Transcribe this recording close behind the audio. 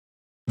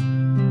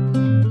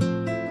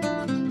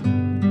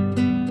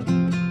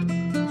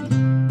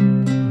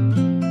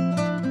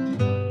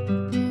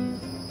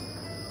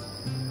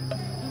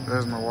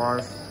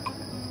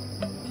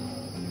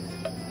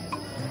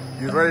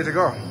You ready to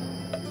go?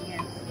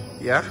 Yeah.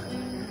 Yeah?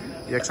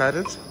 You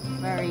excited?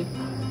 Very.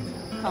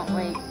 Can't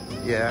wait.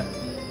 Yeah.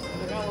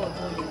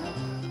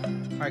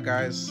 Hi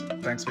guys,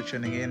 thanks for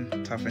tuning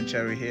in. Tough and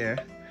Cherry here.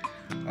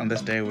 On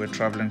this day we're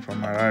traveling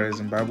from Harare,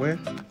 Zimbabwe,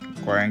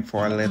 going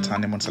for our late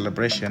honeymoon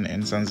celebration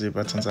in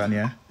Zanzibar,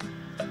 Tanzania.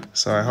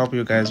 So I hope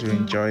you guys will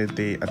enjoy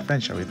the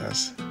adventure with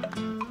us.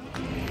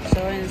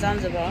 So we're in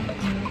Zanzibar.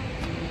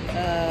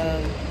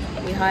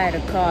 We hired a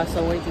car,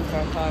 so we're waiting for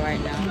a car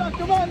right now.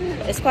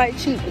 It's quite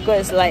cheap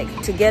because like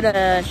to get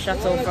a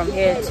shuttle from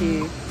here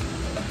to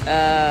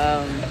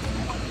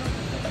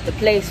the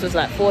place was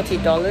like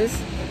 $40,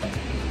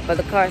 but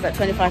the car is like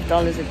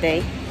 $25 a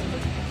day.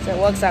 So it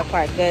works out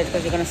quite good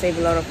because you're going to save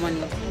a lot of money.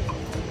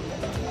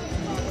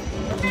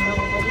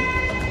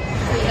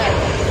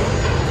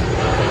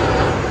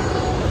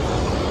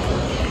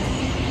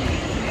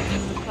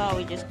 The car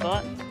we just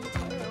got.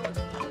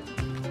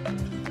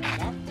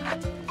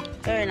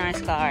 Very nice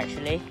car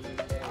actually.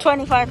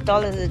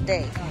 $25 a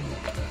day.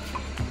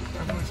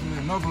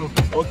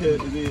 Okay,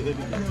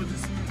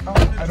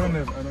 I don't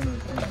know.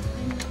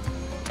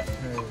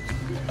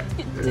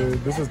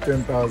 This is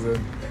 10,000.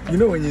 You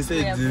know when you say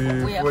we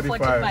have 45,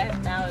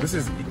 45,000. this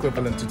is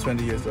equivalent to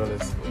 $20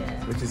 US,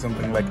 Yeah. which is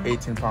something like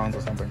 18 pounds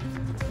or something.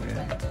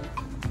 Yeah.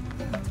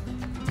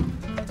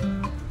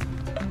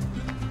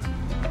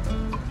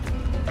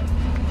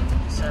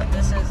 So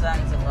this is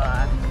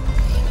Zanzibar.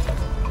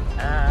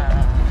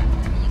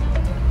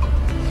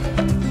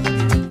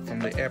 From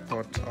the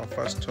airport, our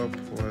first stop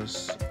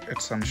was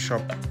at some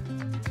shop.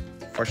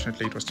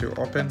 Fortunately, it was still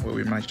open, where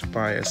we managed to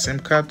buy a SIM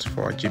card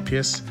for our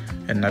GPS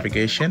and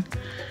navigation,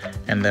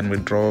 and then we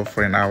drove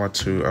for an hour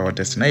to our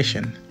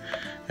destination.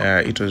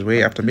 It was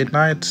way after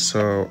midnight,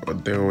 so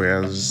there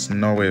was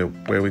nowhere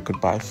where we could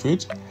buy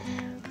food.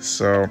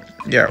 So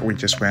yeah, we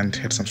just went,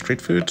 had some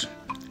street food,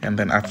 and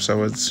then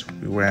afterwards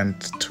we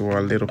went to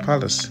our little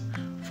palace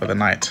for the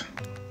night.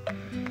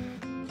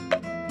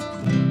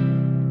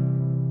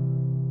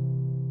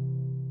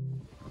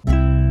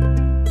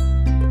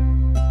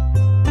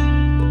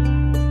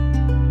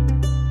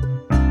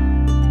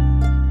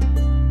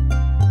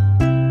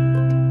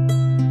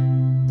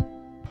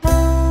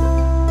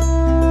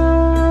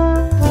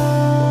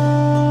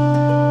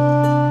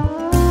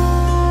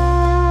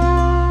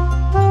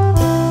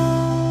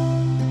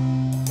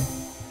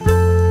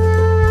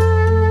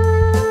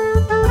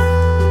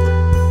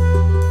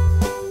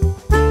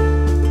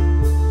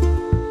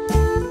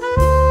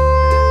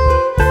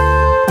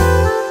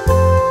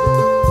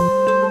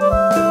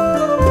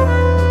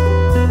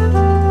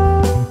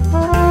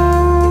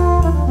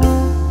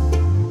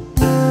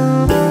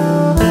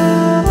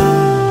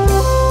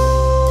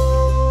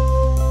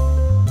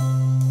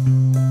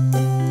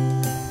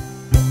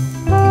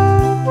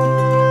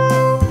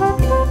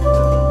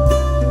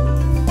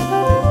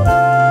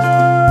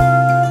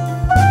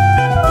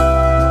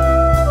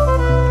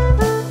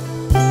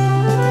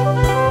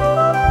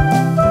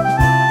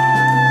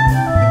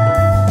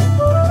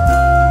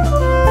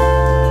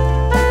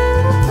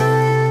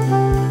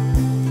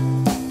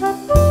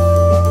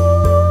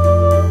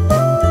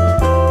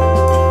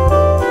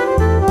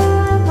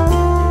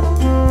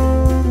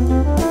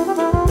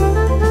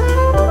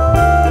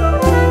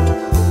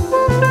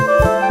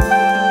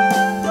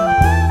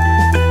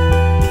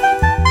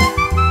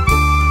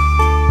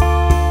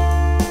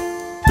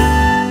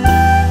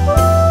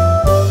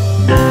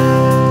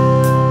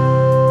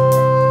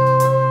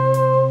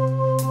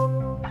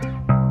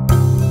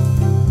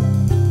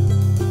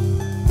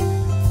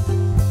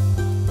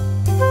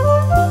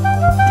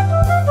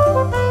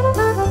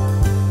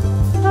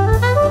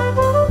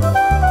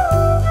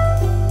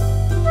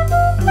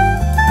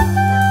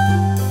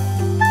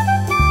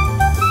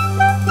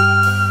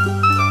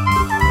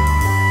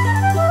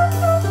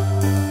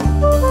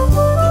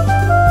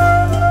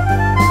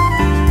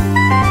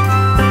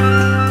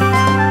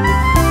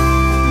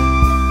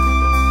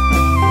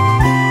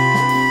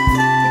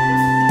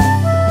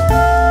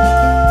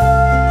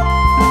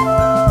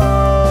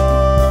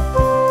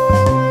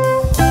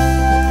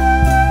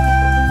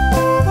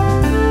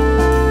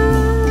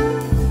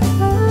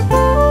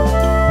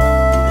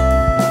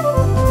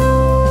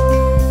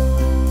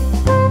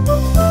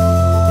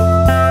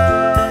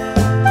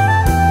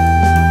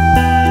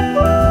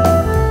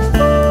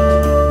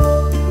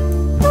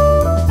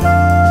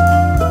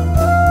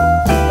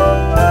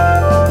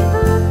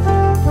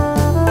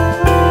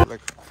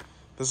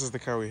 This is the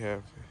car we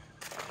have.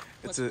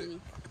 It's a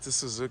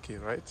Suzuki,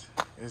 right?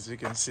 As you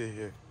can see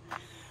here.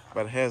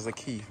 But here's the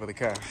key for the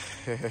car.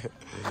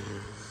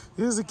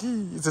 Here's the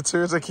key. It's a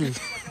Toyota key.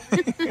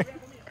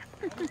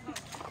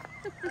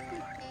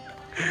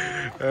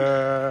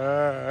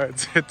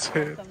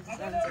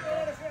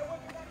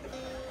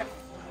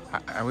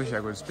 I wish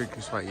I could speak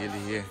Swahili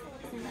here.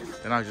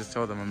 Then I'll just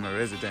tell them I'm a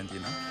resident, you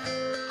know.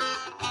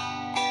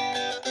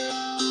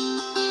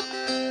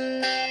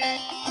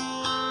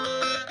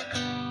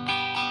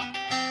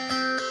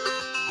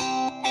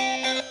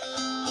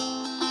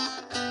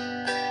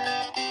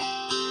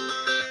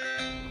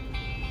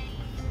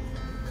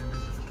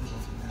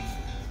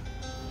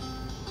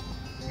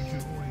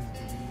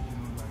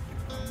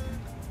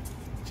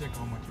 check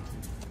how much it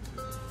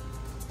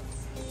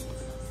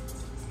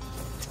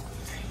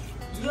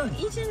is. You're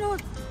eating no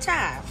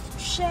tap.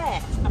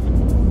 Share.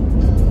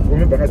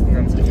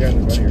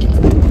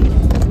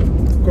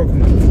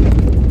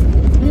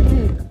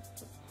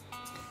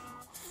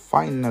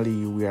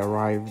 Finally, we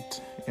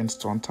arrived in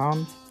Stone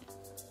Town.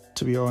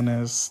 To be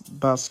honest,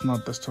 that's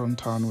not the Stone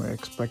Town we're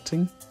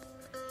expecting.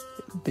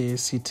 The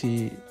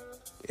city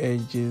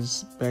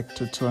ages back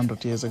to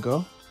 200 years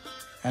ago,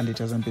 and it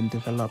hasn't been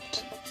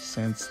developed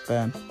since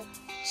then.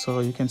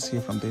 So you can see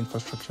from the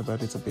infrastructure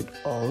that it's a bit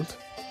old,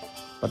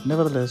 but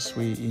nevertheless,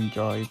 we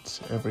enjoyed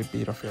every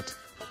bit of it.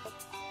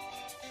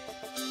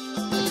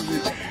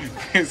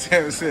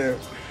 Same.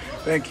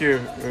 Thank you.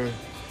 Okay,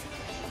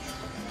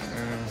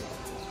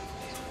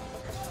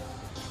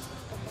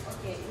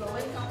 well,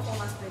 welcome to my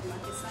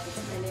market site.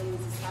 My name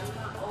is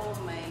Salma. Oh,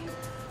 my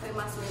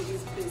famous name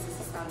is Princess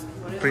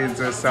Salma.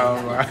 Princess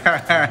Salma.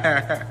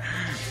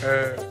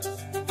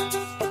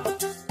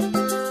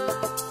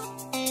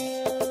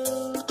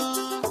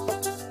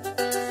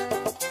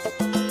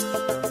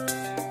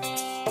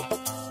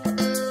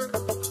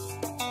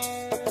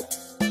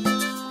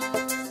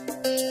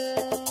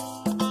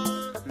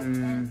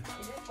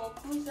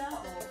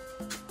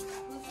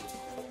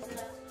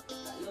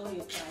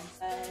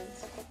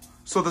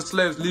 So the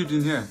slaves lived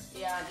in here?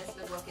 Yeah, that's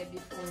the worker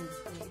before in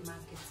the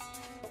market.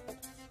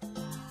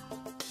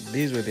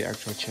 These were the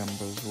actual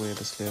chambers where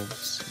the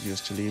slaves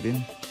used to live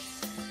in.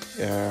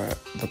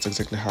 That's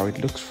exactly how it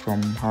looks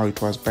from how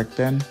it was back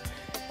then.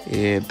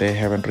 They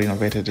haven't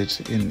renovated it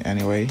in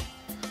any way.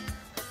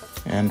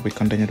 And we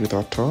continued with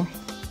our tour.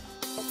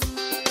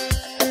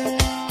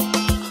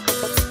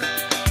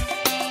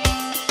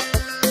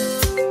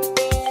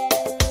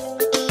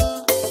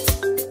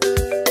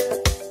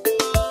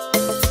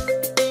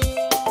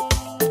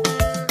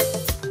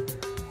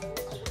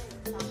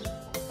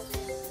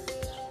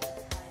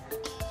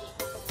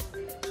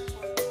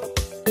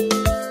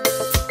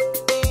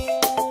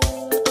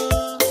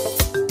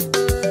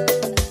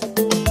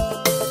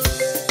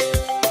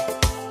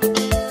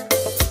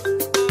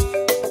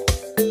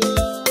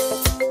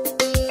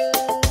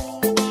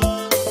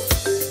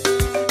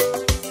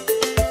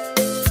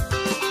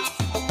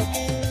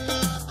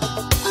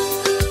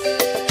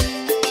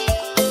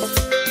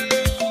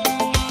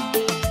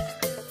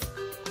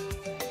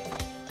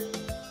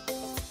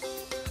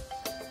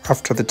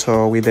 After the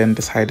tour, we then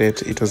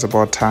decided it was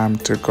about time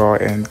to go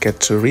and get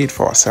to read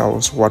for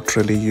ourselves what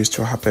really used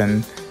to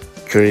happen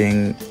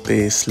during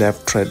the slave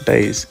trade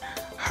days.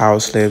 How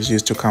slaves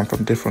used to come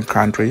from different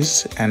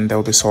countries and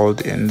they'll be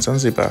sold in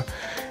Zanzibar,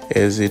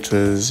 as it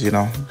was,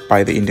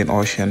 by the Indian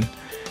Ocean,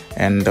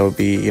 and they'll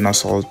be,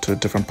 sold to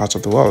different parts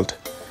of the world.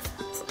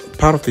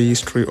 Part of the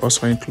history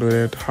also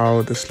included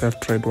how the slave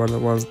trade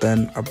was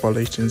then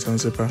abolished in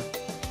Zanzibar.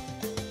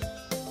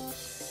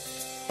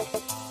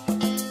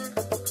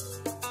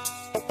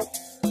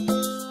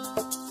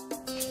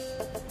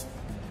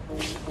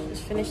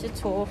 Finished the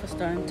tour for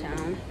Stone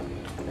Town,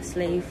 the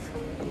slave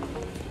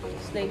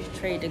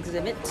trade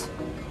exhibit.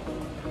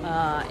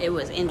 It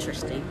was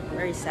interesting,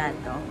 very sad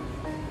though,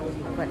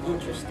 but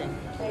interesting.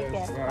 Take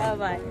care. Bye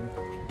bye.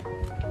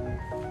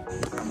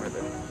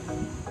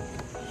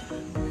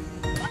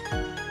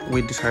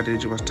 We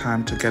decided it was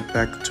time to get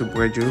back to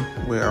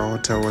Bweju, where our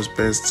hotel was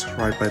based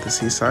right by the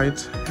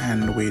seaside,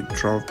 and we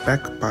drove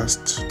back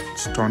past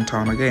Stone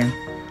Town again.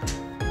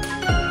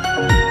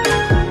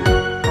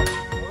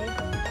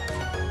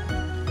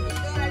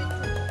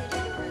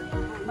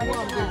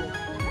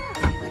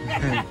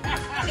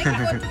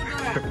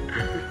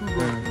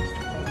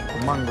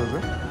 Mangoes,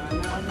 eh?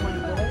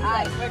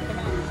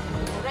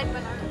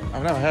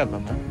 I've never had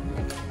them, man.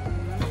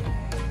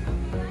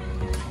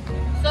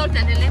 Salt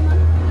and the lemon?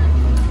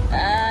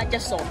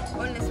 Just salt.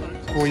 Only salt.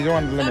 Oh, you don't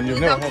want the lemon? You've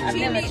never had I've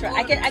never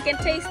tried. I can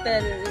taste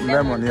the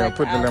lemon. Yeah,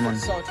 put the lemon.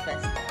 Salt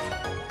first.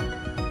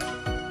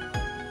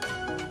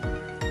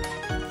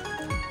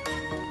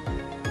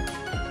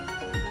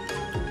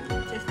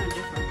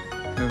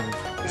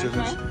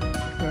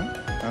 Yeah,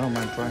 I don't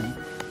mind trying.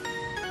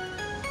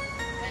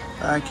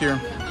 Thank you.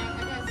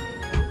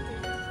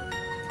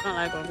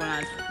 I don't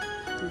like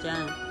coconut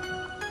jam.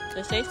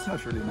 Does it taste?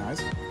 That's really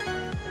nice.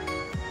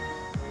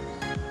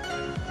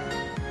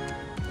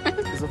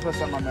 It's the first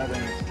time I'm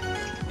having it.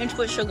 It's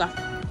put sugar.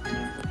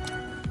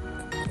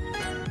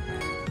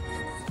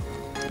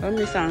 Let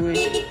me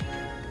sandwich.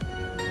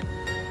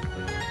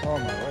 Oh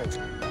my word.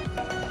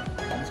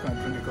 I'm just going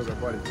to drink it because I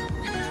bought it.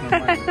 It's not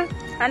mine.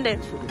 And it.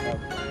 It's really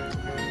hard.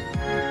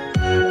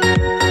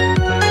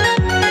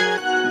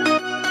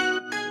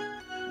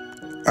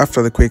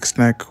 After the quick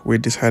snack, we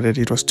decided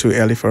it was too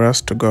early for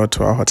us to go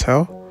to our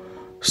hotel.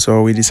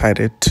 So we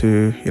decided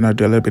to, do a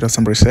little bit of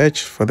some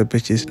research for the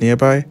beaches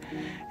nearby.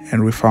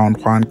 And we found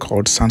one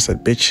called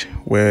Sunset Beach,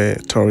 where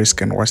tourists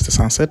can watch the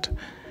sunset.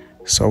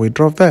 So we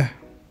drove there.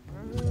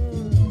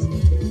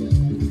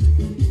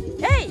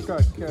 Hey!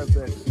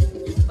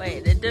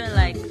 Wait, they're doing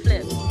like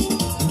flips.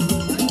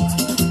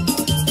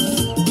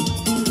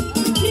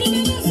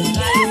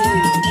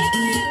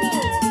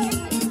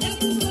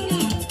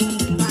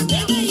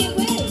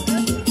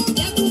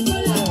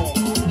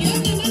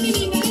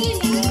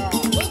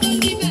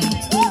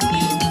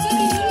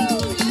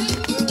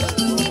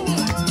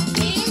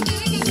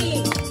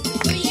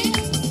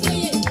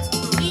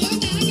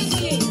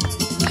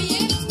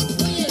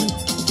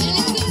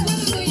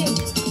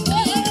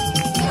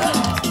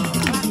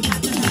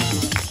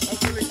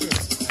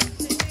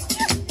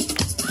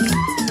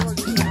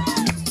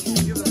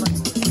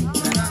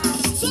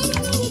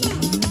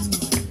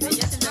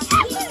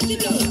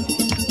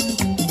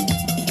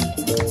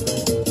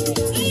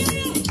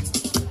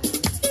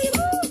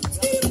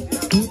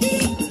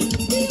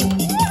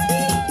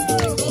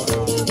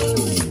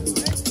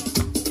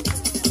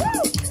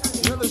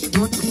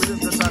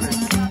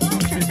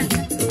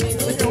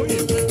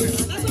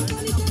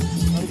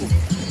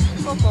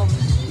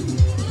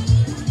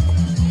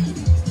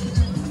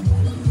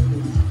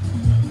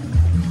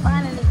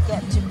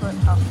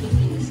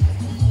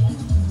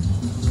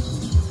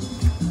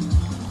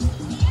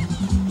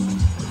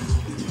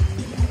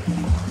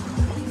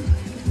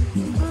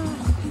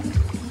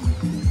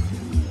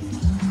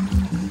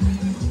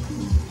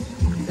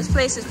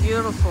 place is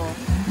beautiful.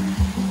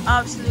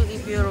 Absolutely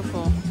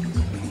beautiful.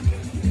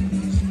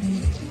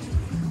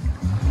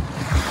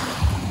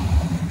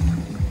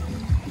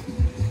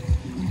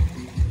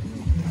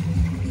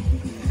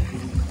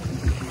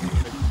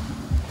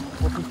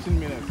 For 15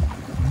 minutes.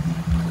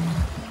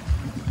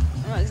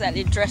 I'm not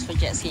exactly dressed for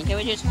jet skiing. Can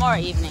we do it tomorrow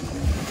evening?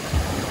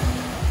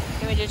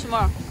 Can we do it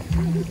tomorrow? We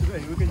can do it today.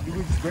 We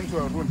just going to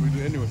our road. We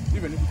do anyway.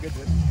 Even if we get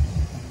there.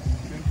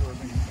 Going to our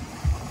thing.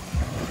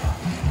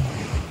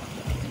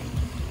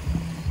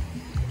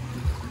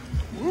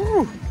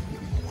 Woo!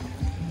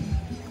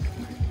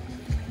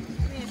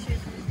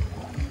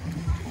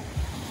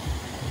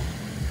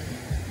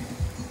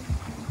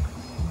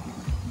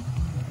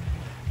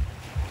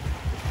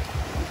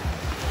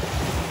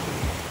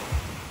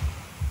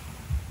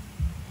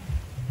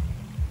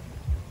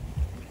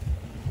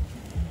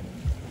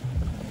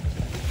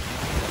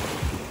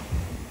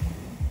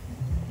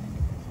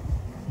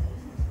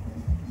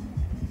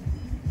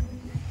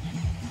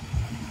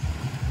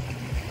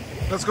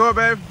 Let's go,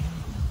 babe.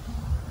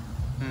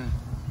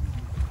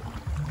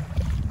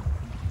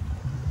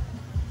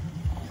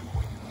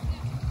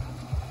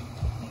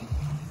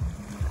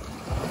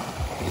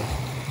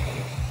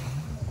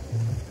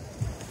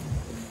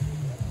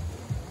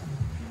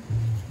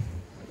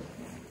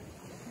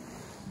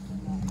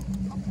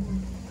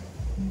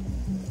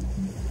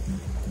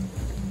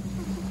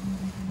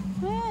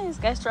 This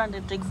guy's trying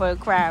to dig for a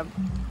crab.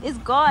 It's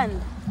gone.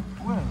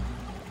 Where?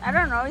 I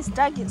don't know. It's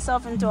dug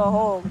itself into a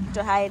hole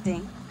to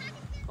hiding.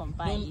 Come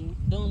by you.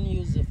 Don't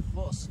use the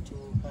force to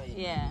hide.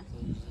 Yeah.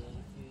 Because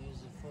if you use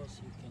the force,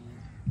 you can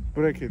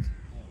Break it.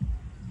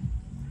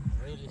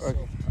 really Okay,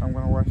 soft. I'm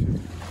gonna wash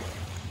it.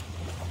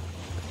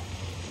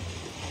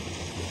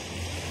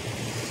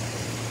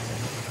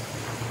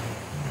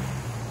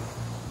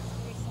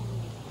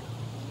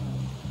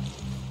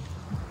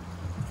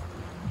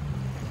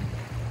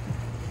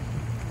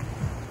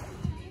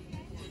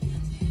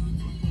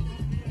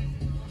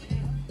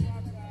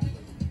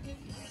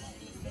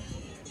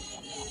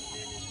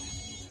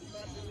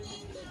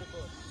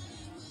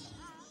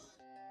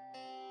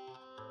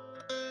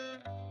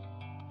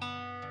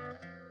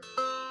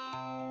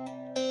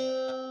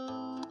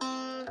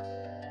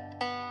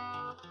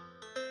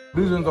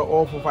 These ones are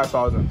all for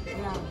 5,000.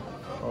 No.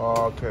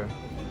 Oh, okay.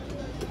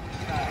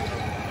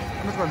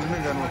 Which one?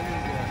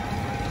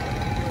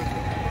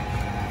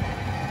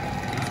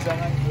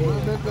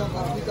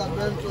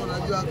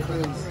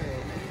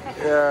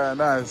 Yeah,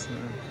 nice.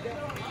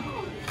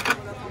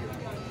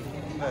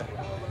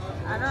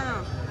 I don't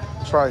know.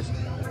 Try it.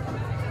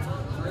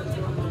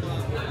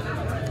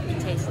 It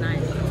tastes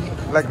nice.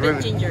 Like Bit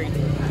really? gingery.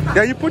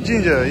 Yeah, you put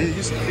ginger.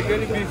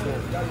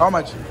 How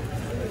much?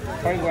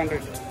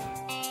 500.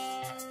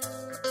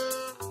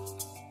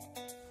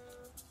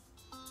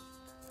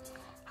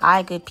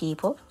 Hi, good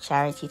people.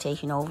 Charity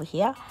taking over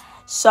here.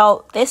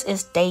 So this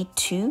is day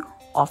 2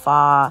 of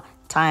our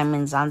time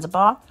in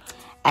Zanzibar.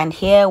 And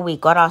here we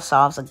got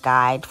ourselves a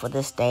guide for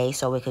this day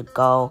so we could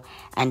go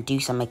and do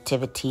some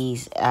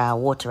activities,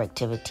 water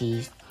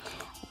activities.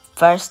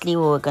 Firstly,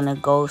 we were going to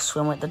go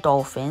swim with the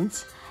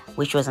dolphins,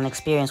 which was an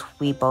experience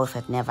we both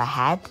had never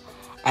had.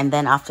 And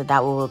then after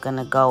that, we were going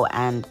to go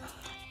and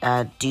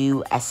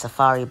do a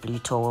safari blue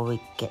tour where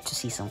we get to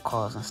see some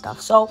corals and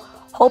stuff. So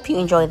hope you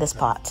enjoy this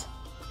part.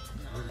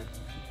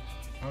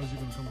 How is it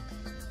going to come up?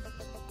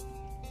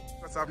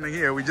 What's happening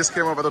here? We just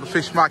came over to the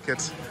fish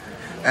market,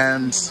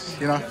 and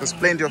you know, there's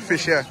plenty of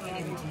fish here.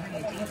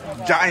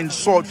 Giant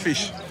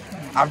swordfish.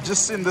 I've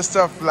just seen this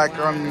stuff like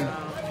on.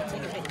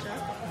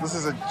 This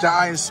is a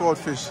giant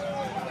swordfish.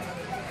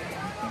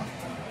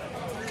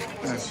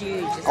 It's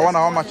huge. I wonder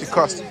how much it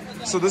costs.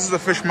 So this is the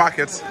fish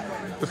market.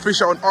 The fish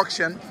are on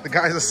auction. The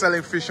guys are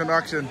selling fish on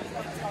auction.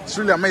 It's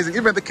really amazing.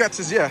 Even the cats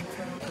is here.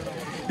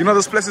 You know,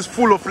 this place is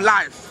full of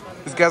life.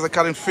 These guys are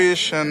cutting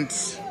fish, and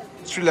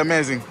it's really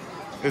amazing,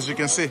 as you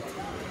can see.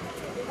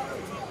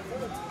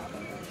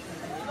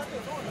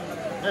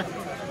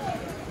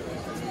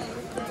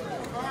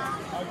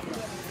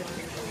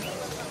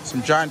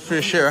 Some giant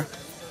fish here.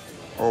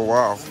 Oh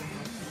wow.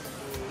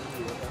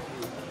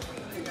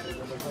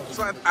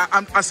 So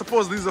I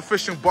suppose these are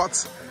fishing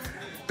boats.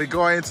 They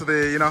go into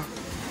the, you know,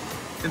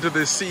 into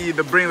the sea,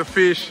 they bring the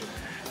fish,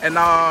 and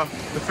now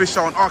the fish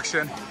are on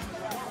auction.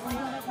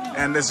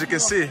 And as you can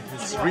see,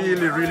 it's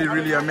really, really,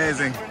 really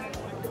amazing.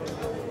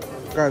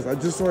 Guys, I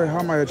just saw a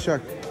hammerhead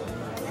shark.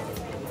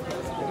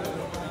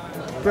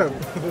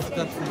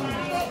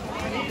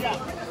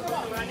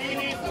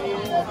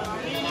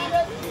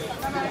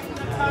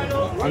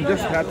 I'm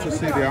just glad to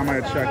see the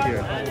hammerhead shark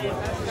here.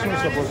 It's not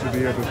supposed to be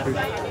here, this fish.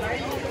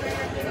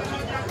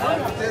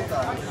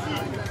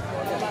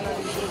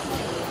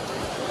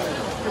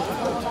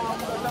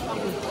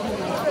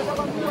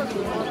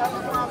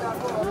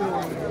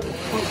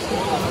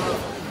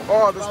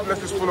 Oh, this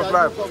place is full of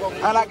life.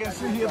 And I can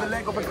see here the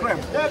leg of a crab.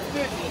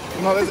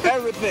 You know, there's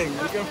everything.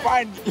 You can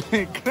find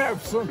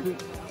crabs on the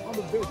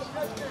beach.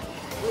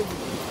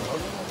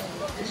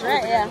 It's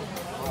right, yeah.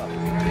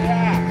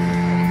 Yeah.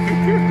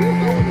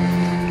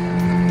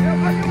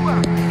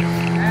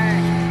 Alright.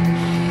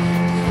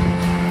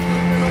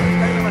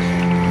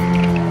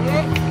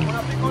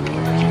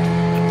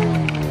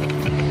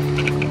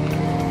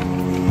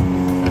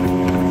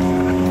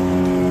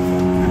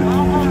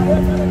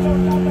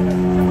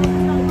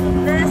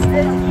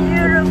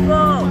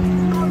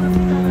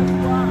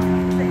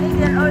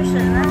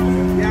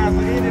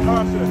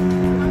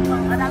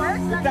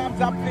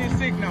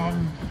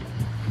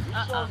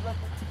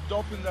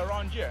 Dolphins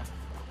around here.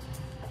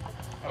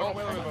 I don't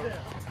know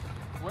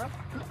where.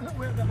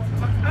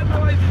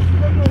 Otherwise, you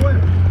don't know where.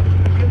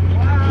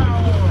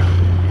 Wow.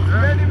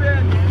 Very,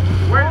 very.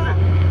 Where is it?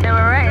 They were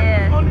right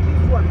here. Only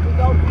this one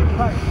without being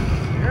high.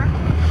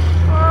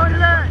 Oh,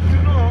 look. You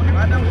know,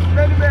 madam, it's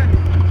very, very.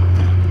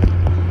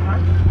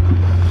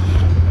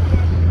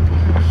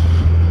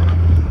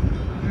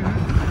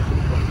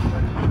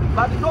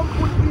 But don't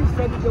put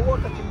inside the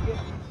water can get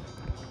in.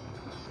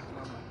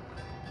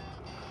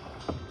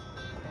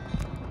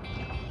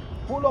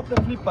 Pull up the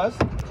flippers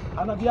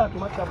and I'll be able to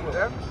match up.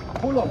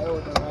 Pull up.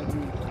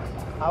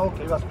 Ah,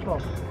 okay, you are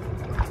strong.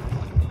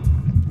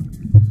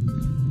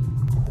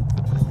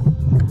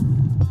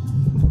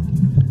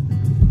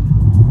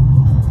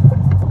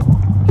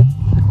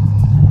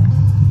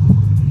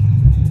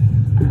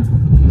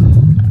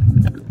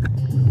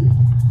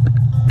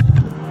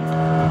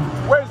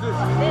 Where is this?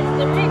 This is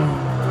the ring.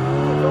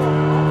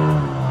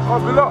 Oh,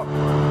 below.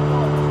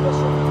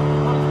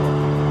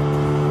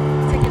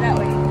 Take it that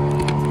way.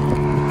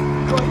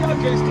 So here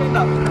can stand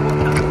up.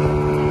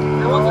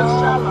 The water is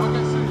shallow.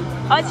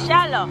 Oh, it's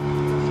shallow.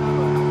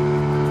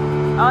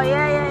 Oh,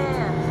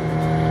 yeah.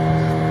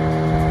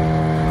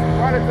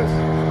 What is this?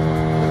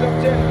 It's up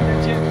there, in the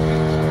chain.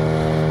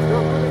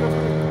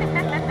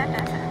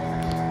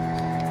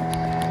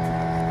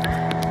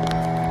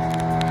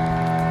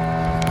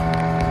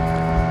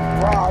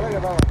 Wow, look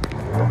at that.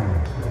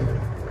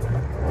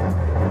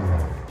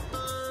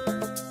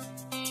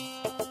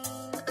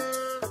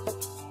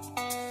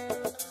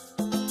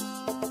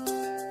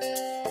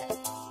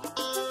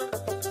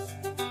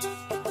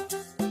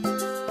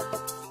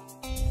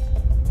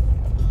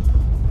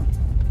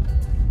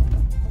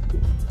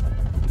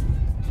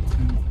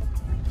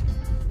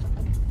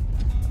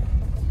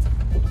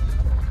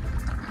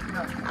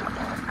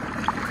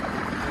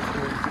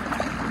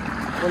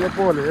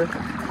 Pole, eh?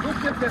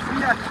 Look at the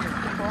sea action.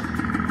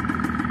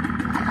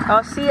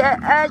 Oh, see,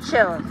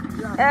 urchin.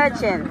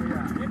 Urchin.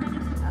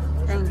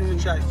 Thank you.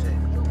 It's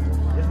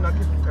not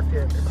good to cut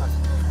here.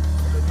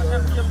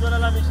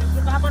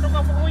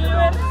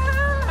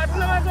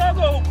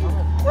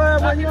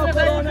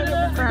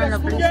 From the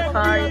police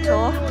safari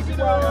tour.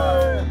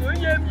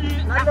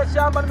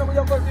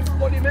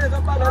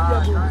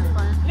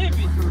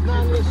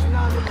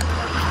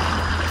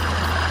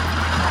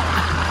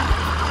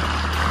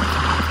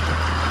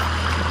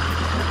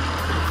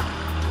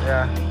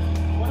 Yeah. In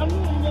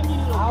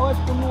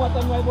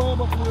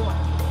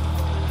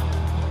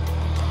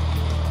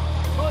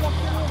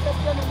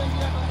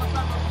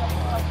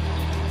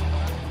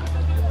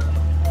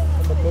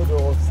the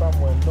middle of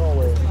somewhere,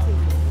 nowhere,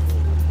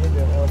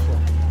 Indian Ocean.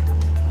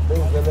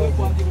 There's the legend.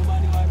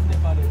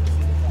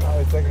 Now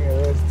he's taking a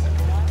rest.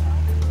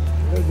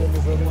 Legend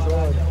is on his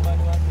own.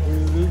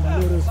 With this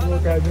little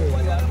smoke canoe.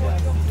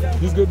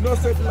 He's got no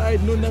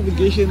satellite, no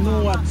navigation,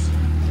 no what.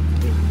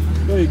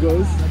 There he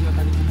goes.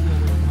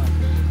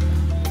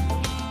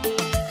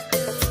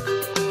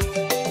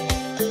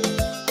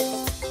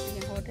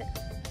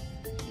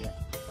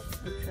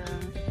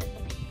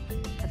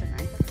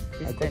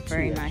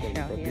 Very nice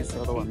out here. This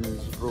other one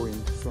is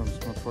ruined, so I'm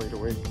just going to throw it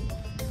away.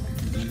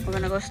 We're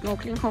gonna go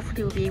snorkeling.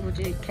 Hopefully we'll be able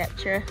to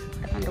capture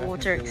the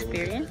underwater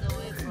experience.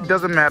 It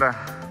doesn't matter.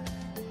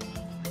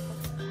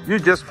 You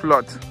just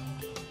float.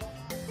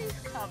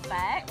 Come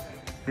back.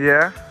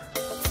 Yeah.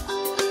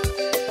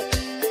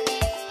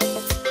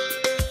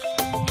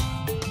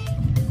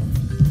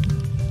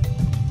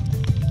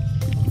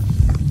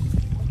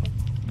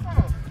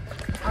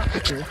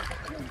 Okay.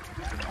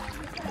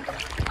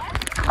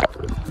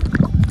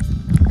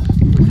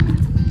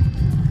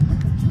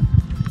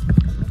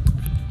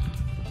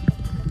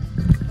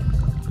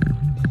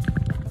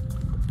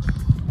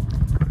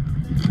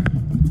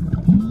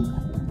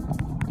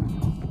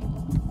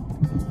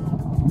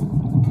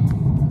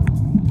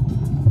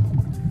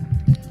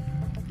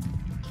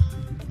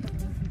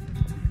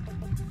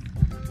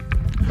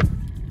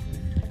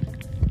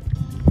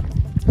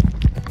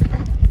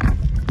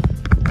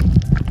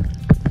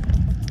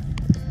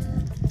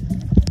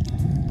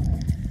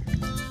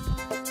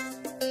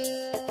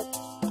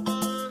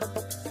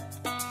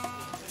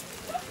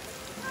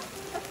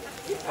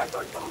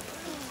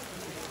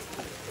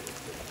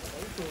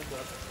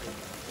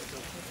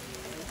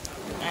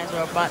 As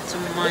we're about to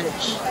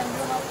munch.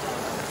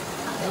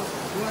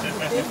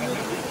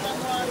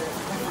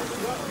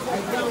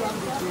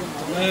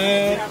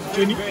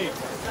 Jenny,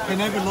 can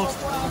I have a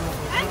lobster?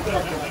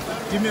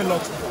 Give me a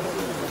lobster.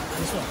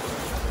 This one.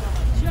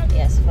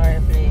 Yes,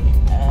 horribly.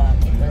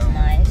 It was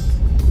nice.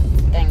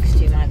 Thanks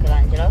to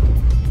Michelangelo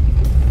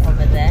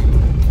over there.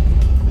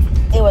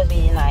 It was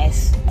really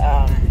nice.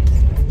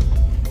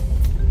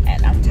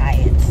 And I'm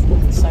tired,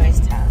 so it's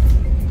tough.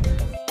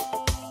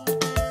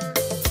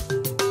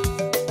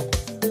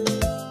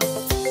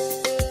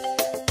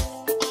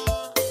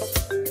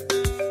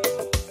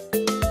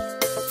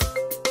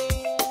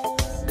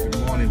 Good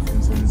morning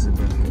from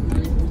Zanzibar.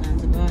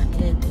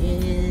 It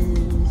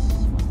is,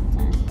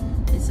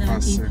 it's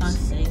 17 past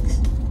 6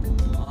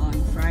 on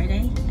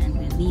Friday, and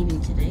we're leaving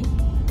today.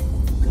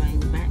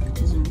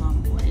 to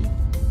Zimbabwe.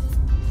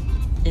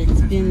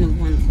 It's been a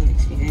wonderful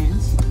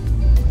experience.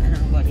 I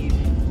don't know about you.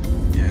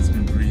 Yeah, it's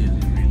been really,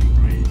 really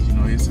great. You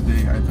know,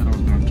 yesterday I thought I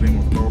was going to dream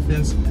of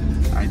dolphins.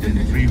 I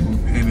didn't dream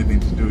of anything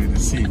to do with the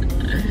sea.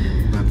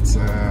 But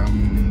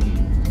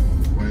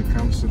when it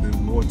comes to the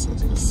water,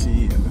 to the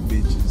sea and the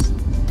beaches,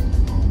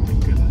 oh my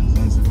goodness,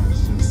 Zanzibar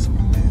is just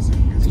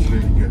amazing. It's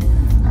really good.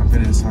 I've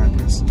been in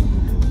Cyprus.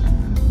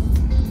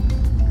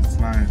 It's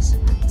nice,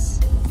 but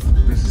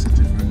this is a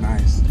different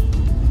nice.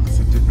 It's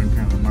a different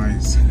kind of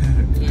nice.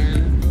 Yeah.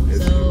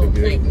 So,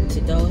 really like,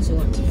 to those who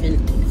want to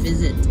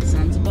visit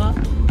Zanzibar,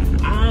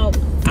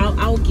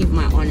 I'll give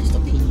my honest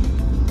opinion.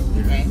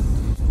 Okay.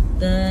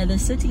 The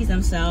cities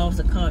themselves,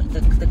 the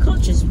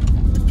cultures,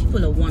 the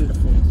people are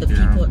wonderful. The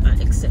people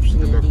are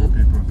exceptionally. The local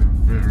people,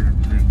 they're very,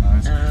 very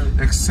nice.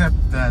 Except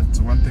that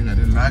one thing I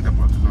didn't like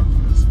about the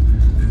locals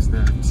is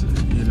that,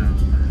 you know,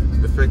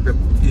 the fact that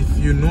if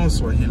you know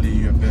Swahili,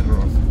 you're better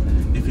off.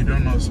 If you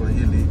don't know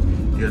Swahili,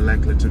 you're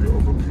likely to be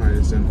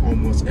overpriced in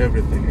almost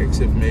everything,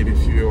 except maybe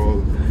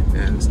fuel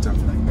and stuff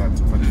like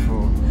that. But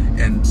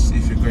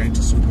if you're going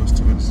to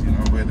superstores, you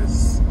know, where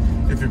there's,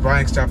 if you're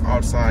buying stuff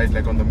outside,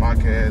 like on the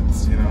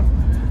markets, you know,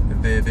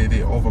 they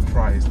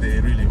overprice.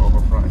 They really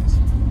overprice.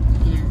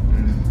 Yeah.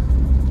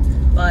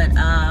 But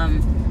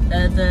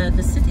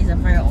the cities are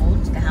very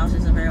old. The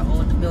houses are very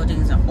old. The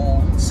buildings are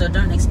old. So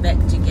don't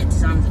expect to get to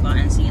Zanzibar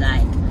and see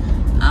like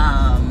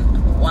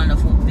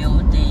wonderful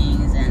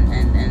buildings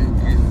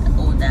and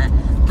all that.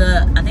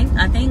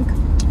 I think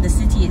the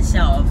city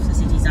itself, the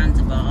city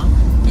Zanzibar,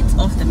 it's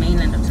off the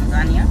mainland of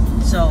Tanzania.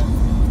 So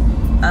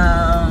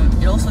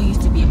it also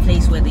used to be a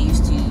place where they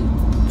used to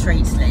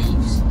trade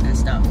slaves and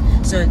stuff.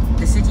 So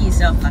the city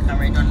itself, like I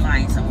read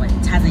online somewhere,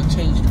 it hasn't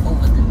changed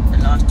over the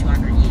last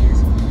 200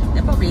 years.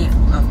 They probably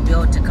have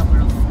built a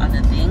couple of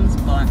other things,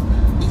 but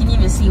you can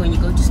even see when you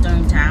go to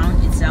Stone Town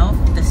itself,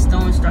 the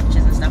stone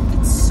structures and stuff,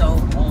 it's so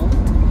old.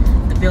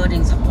 The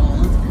buildings are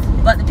old,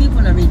 but the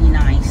people are really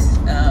nice.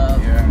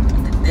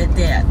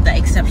 They're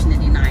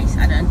exceptionally nice.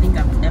 I don't think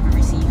I've ever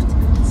received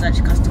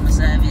such customer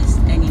service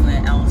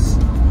anywhere else.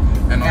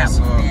 And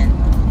also,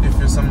 if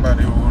you're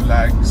somebody who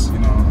likes, you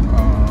know,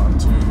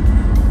 to,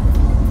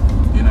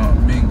 you know,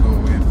 mingle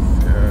with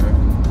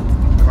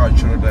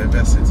cultural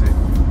diversity,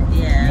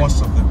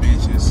 most of the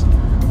beaches,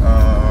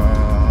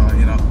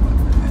 you know,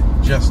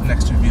 just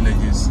next to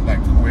villages, like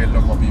where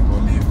local people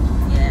live.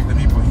 The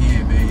people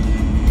here, they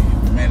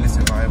mainly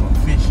survive on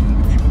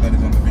fishing. The people that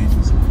is on the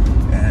beaches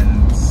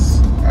and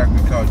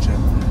agriculture.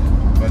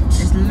 But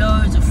there's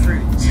loads of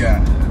fruits. Yeah,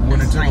 when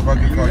we talk of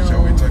agriculture,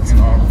 we're talking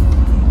of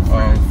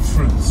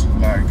fruits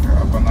like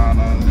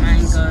bananas,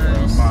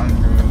 mangoes,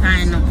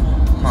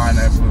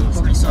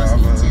 pineapples,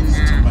 guavas,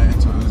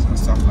 tomatoes, and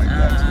stuff like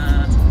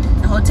that.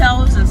 The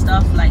hotels and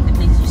stuff, like the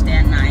places you stay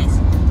are nice,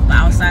 but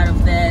outside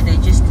of there,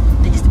 they're just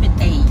a bit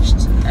aged.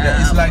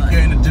 It's like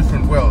you're in a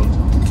different world.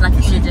 It's like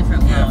you're in a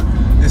different world.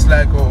 It's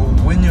like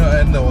when you're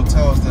in the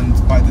hotels and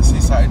by the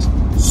seaside,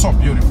 so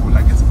beautiful,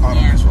 like it's out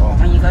of this world.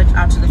 When you go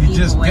out to the you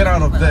just get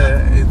out of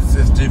there,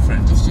 it's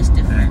different. It's just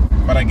different.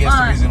 But I guess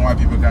the reason why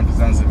people come to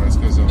Zanzibar is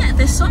because of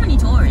there's so many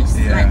tourists.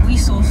 Like we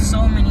saw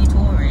so many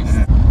tourists.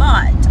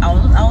 But I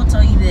will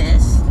tell you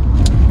this: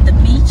 the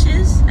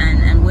beaches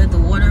and where the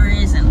water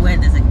is and where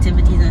there's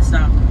activities and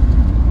stuff,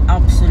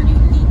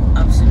 absolutely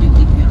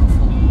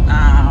beautiful.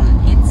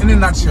 In a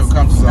nutshell,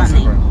 come to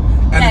Zanzibar.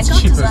 And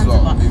it's cheap as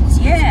well.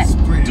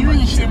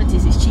 Doing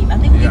activities is cheap. I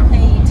think we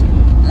paid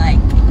like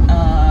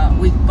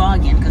we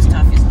bargained because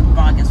Taff is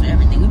bargains for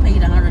everything. We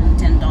paid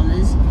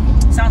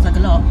 $110. Sounds like a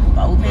lot,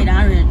 but we paid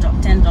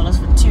 $110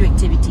 for 2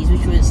 activities,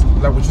 which was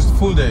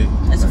full day.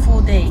 It's a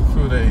full day.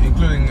 Full day,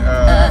 including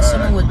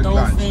swimming with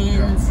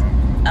dolphins.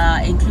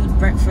 Include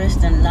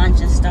breakfast and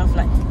lunch and stuff.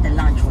 Like the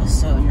lunch was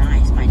so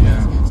nice, my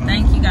dears.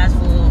 Thank you guys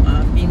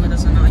for being with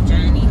us on our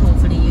journey.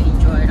 Hopefully you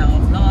enjoyed our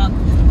vlog.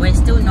 We're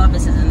still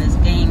novices in this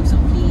game, so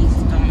please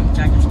don't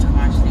judge us too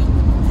harshly.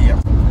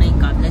 May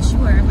God bless you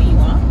wherever you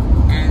are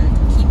and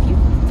keep you.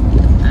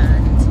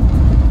 And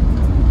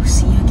we'll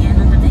see you again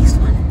on the next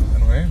one.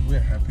 Anyway, we're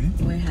happy.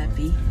 We're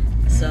happy.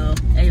 So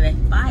anyway,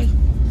 bye.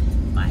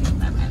 Bye.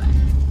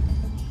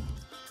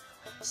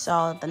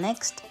 So the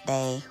next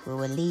day we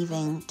were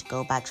leaving to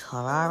go back to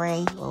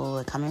Harare, where we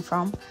were coming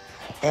from.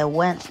 There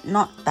weren't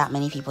not that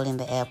many people in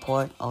the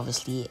airport,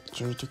 obviously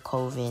due to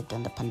COVID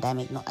and the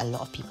pandemic. Not a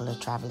lot of people are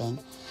traveling,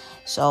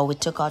 so we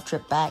took our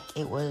trip back.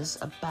 It was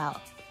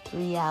about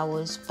 3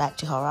 hours back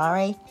to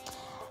Harare.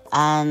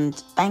 And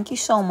thank you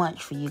so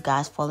much for you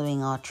guys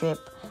following our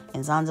trip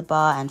in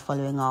Zanzibar and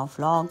following our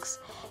vlogs.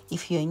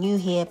 If you're new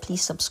here,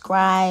 please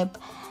subscribe.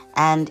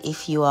 And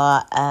if you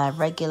are a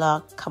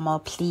regular comer,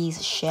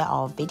 please share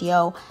our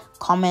video,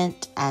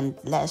 comment, and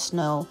let us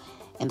know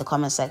in the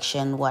comment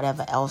section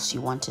whatever else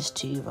you want us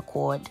to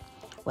record,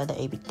 whether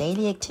it be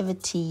daily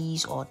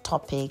activities or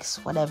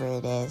topics, whatever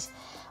it is.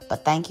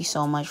 But thank you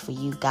so much for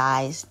you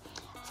guys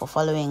for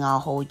following our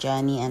whole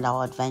journey and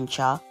our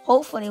adventure.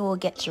 Hopefully we'll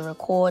get to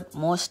record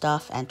more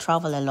stuff and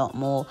travel a lot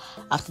more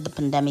after the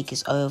pandemic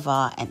is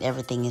over and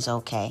everything is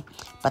okay.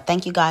 But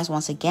thank you guys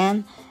once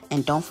again,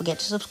 And don't forget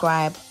to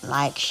subscribe,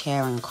 like,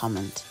 share, and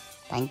comment.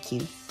 Thank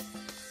you.